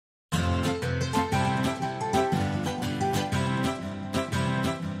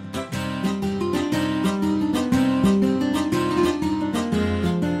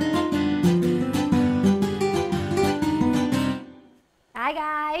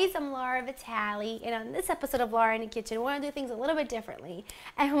guys, I'm Laura Vitale, and on this episode of Laura in the Kitchen, we're going to do things a little bit differently.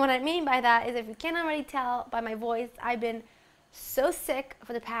 And what I mean by that is, if you can't already tell by my voice, I've been so sick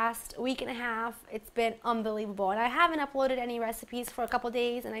for the past week and a half. It's been unbelievable, and I haven't uploaded any recipes for a couple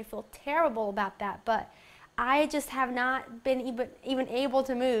days, and I feel terrible about that, but I just have not been even able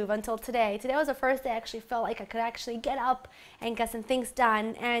to move until today. Today was the first day I actually felt like I could actually get up and get some things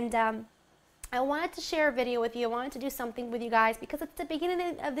done, and I wanted to share a video with you. I wanted to do something with you guys because it's the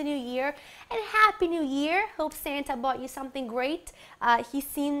beginning of the new year. And Happy New Year. Hope Santa bought you something great. He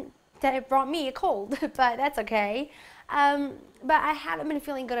seemed that it brought me a cold, but that's okay. But I haven't been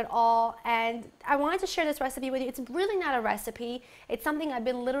feeling good at all, and I wanted to share this recipe with you. It's really not a recipe. It's something I've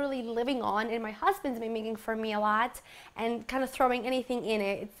been literally living on, and my husband's been making for me a lot and kind of throwing anything in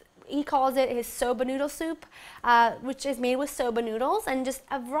it. He calls it his soba noodle soup, which is made with soba noodles and just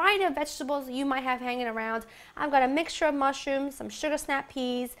a variety of vegetables you might have hanging around. I've got a mixture of mushrooms, some sugar snap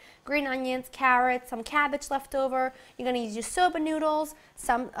peas, green onions, carrots, some cabbage left over. You're going to use your soba noodles,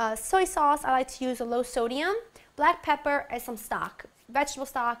 some soy sauce. I like to use a low sodium, black pepper, and some stock, vegetable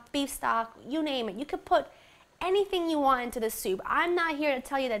stock, beef stock, you name it. You could put anything you want into this soup. I'm not here to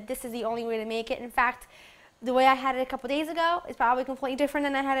tell you that this is the only way to make it. In fact, the way I had it a couple days ago is probably completely different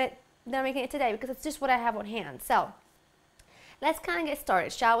than I'm making it today, because it's just what I have on hand. So let's kind of get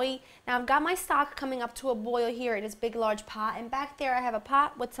started, shall we? Now I've got my stock coming up to a boil here in this big large pot, and back there I have a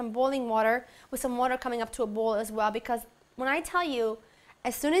pot with some boiling water, with some water coming up to a boil as well, because when I tell you,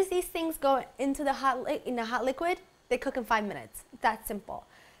 as soon as these things go into the hot liquid, they cook in 5 minutes. That's simple.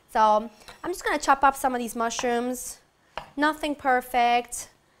 So I'm just going to chop up some of these mushrooms. Nothing perfect.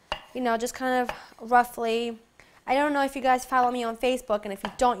 You know, just kind of roughly. I don't know if you guys follow me on Facebook, and if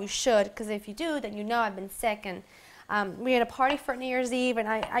you don't, you should, because if you do, then you know I've been sick, and we had a party for New Year's Eve, and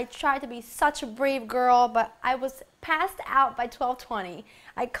I tried to be such a brave girl, but I was passed out by 12:20.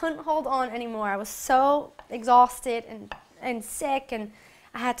 I couldn't hold on anymore. I was so exhausted and sick, and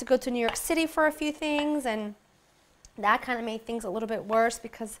I had to go to New York City for a few things, and that kind of made things a little bit worse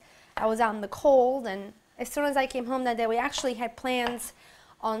because I was out in the cold, and as soon as I came home that day, we actually had plans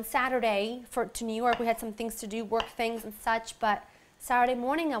on Saturday to New York. We had some things to do, work things and such, but Saturday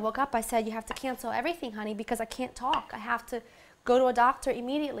morning I woke up, I said, you have to cancel everything, honey, because I can't talk. I have to go to a doctor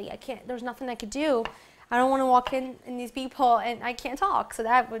immediately. There's nothing I could do. I don't want to walk in these people and I can't talk, so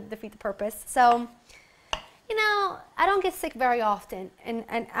that would defeat the purpose. So, you know, I don't get sick very often, and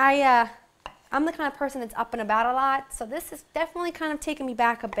I'm the kind of person that's up and about a lot, so this is definitely kind of taking me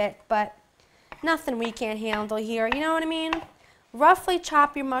back a bit, but nothing we can't handle here, you know what I mean? Roughly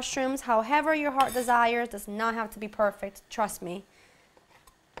chop your mushrooms however your heart desires. Does not have to be perfect, trust me.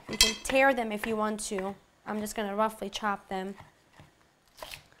 You can tear them if you want to. I'm just going to roughly chop them.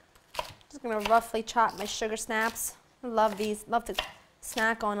 Just going to roughly chop my sugar snaps. I love these. Love to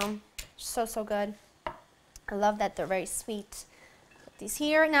snack on them. So, so good. I love that they're very sweet. Put these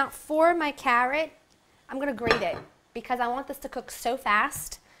here. Now for my carrot, I'm going to grate it because I want this to cook so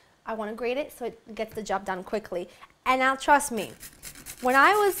fast. I want to grate it so it gets the job done quickly. And now trust me, when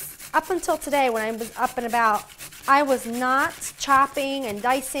I was, up until today, when I was up and about, I was not chopping and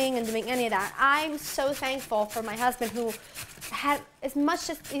dicing and doing any of that. I'm so thankful for my husband, who had as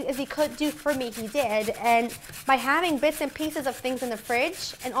much as he could do for me, he did. And by having bits and pieces of things in the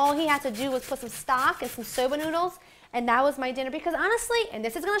fridge, and all he had to do was put some stock and some soba noodles, and that was my dinner. Because honestly, and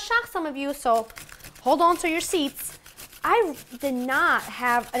this is going to shock some of you, so hold on to your seats, I did not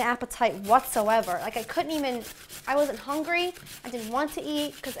have an appetite whatsoever. Like I wasn't hungry. I didn't want to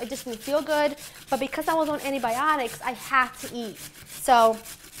eat because I just didn't feel good. But because I was on antibiotics, I had to eat. So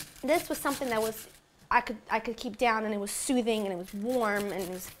this was something that I could keep down, and it was soothing, and it was warm, and it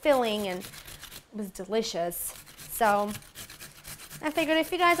was filling, and it was delicious. So I figured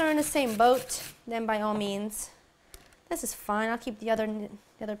if you guys are in the same boat, then by all means, this is fine. I'll keep the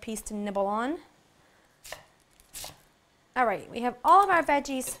other piece to nibble on. All right, we have all of our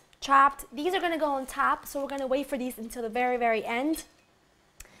veggies chopped. These are going to go on top, so we're going to wait for these until the very, very end.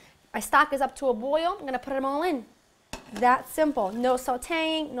 My stock is up to a boil. I'm going to put them all in. That simple. No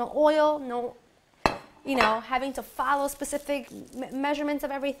sauteing, no oil, no, you know, having to follow specific measurements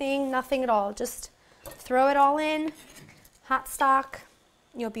of everything, nothing at all. Just throw it all in, hot stock,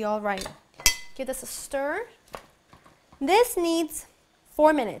 you'll be all right. Give this a stir. This needs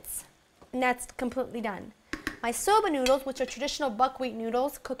 4 minutes, and that's completely done. My soba noodles, which are traditional buckwheat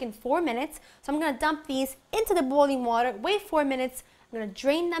noodles, cook in 4 minutes. So I'm going to dump these into the boiling water, wait 4 minutes. I'm going to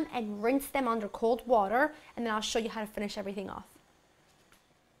drain them and rinse them under cold water, and then I'll show you how to finish everything off.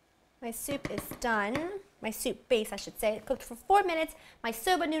 My soup is done. My soup base, I should say. It cooked for 4 minutes. My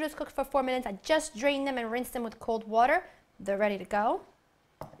soba noodles cooked for 4 minutes. I just drained them and rinsed them with cold water. They're ready to go.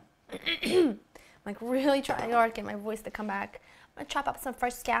 I'm like really trying hard to get my voice to come back. I'm gonna chop up some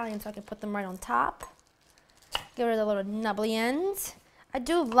fresh scallions so I can put them right on top. Get rid of the little nubbly ends. I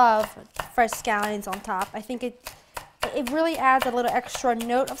do love fresh scallions on top. I think it really adds a little extra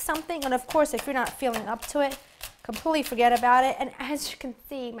note of something. And of course, if you're not feeling up to it, completely forget about it. And as you can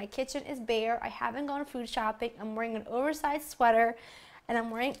see, my kitchen is bare. I haven't gone food shopping. I'm wearing an oversized sweater and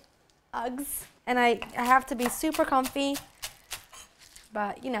I'm wearing Uggs. And I have to be super comfy.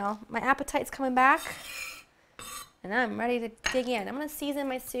 But, you know, my appetite's coming back. And I'm ready to dig in. I'm going to season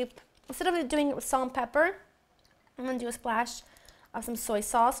my soup. Instead of doing it with salt and pepper, I'm going to do a splash of some soy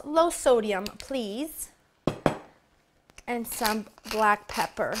sauce. Low sodium, please. And some black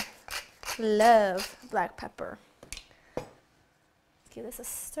pepper. Love black pepper. Let's give this a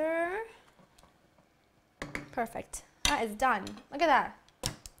stir. Perfect. That is done. Look at that.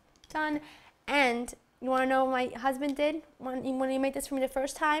 Done. And you want to know what my husband did when he made this for me the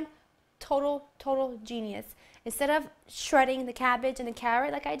first time? Total genius. Instead of shredding the cabbage and the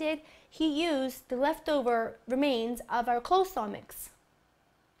carrot like I did, he used the leftover remains of our coleslaw mix.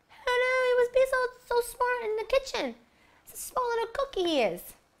 Hello, he was being so smart in the kitchen. It's a small little cookie he is.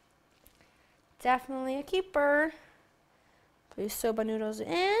 Definitely a keeper. Put your soba noodles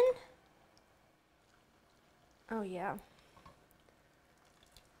in. Oh yeah.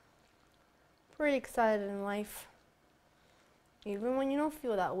 Pretty excited in life. Even when you don't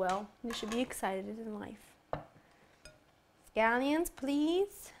feel that well, you should be excited in life. Scallions,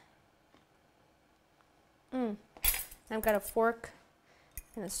 please. I've got a fork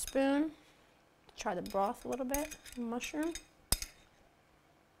and a spoon. Try the broth a little bit. Mushroom.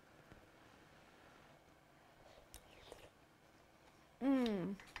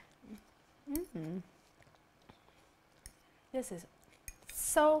 This is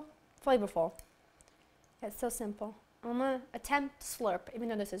so flavorful. It's so simple. I'm going to attempt to slurp, even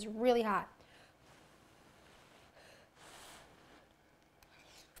though this is really hot.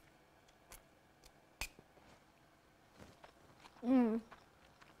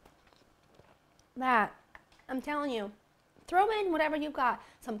 That, I'm telling you, throw in whatever you've got.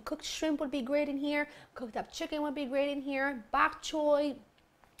 Some cooked shrimp would be great in here. Cooked up chicken would be great in here. Bok choy,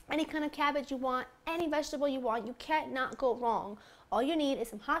 any kind of cabbage you want, any vegetable you want. You cannot go wrong. All you need is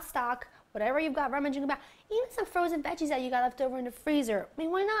some hot stock, whatever you've got rummaging about, even some frozen veggies that you got left over in the freezer. I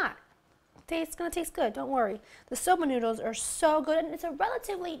mean, why not? It's going to taste good, don't worry. The soba noodles are so good, and it's a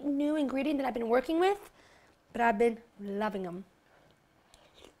relatively new ingredient that I've been working with, but I've been loving them.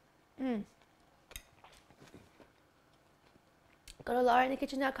 Go to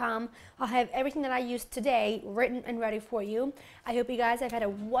laurainthekitchen.com. I'll have everything that I used today written and ready for you. I hope you guys have had a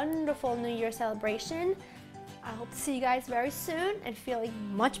wonderful New Year celebration. I hope to see you guys very soon and feeling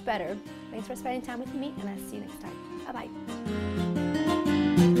much better. Thanks for spending time with me, and I'll see you next time. Bye-bye.